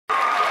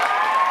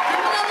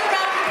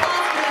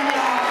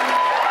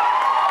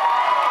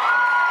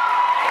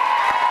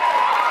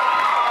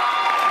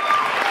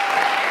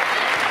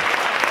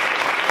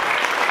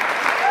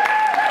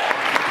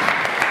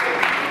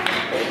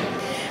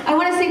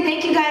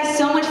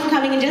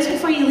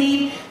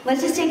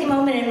let's just take a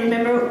moment and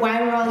remember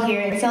why we're all here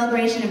in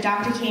celebration of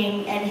Dr.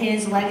 King and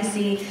his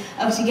legacy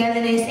of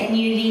togetherness and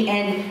unity,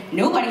 and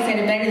nobody said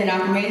it better than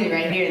Akamezi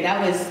right here.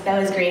 That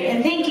was great.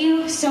 And thank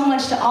you so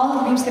much to all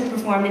the groups that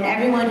performed and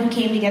everyone who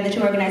came together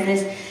to organize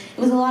this. It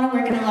was a lot of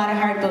work and a lot of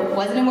heart, but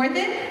wasn't it worth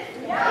it?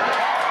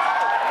 Yeah.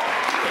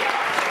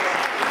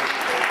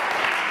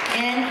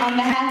 And on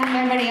behalf of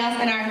everybody else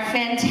and our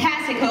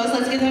fantastic host,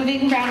 let's give them a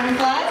big round of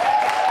applause.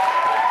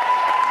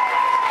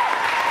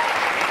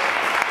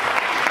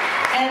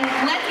 And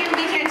let's give a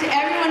big hand to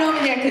everyone over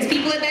there, because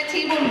people at that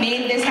table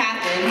made this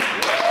happen.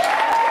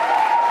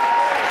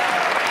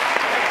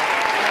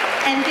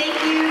 And thank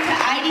you to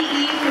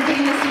IDE for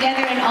putting this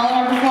together and all of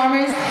our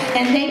performers.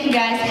 And thank you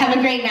guys. Have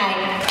a great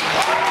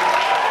night.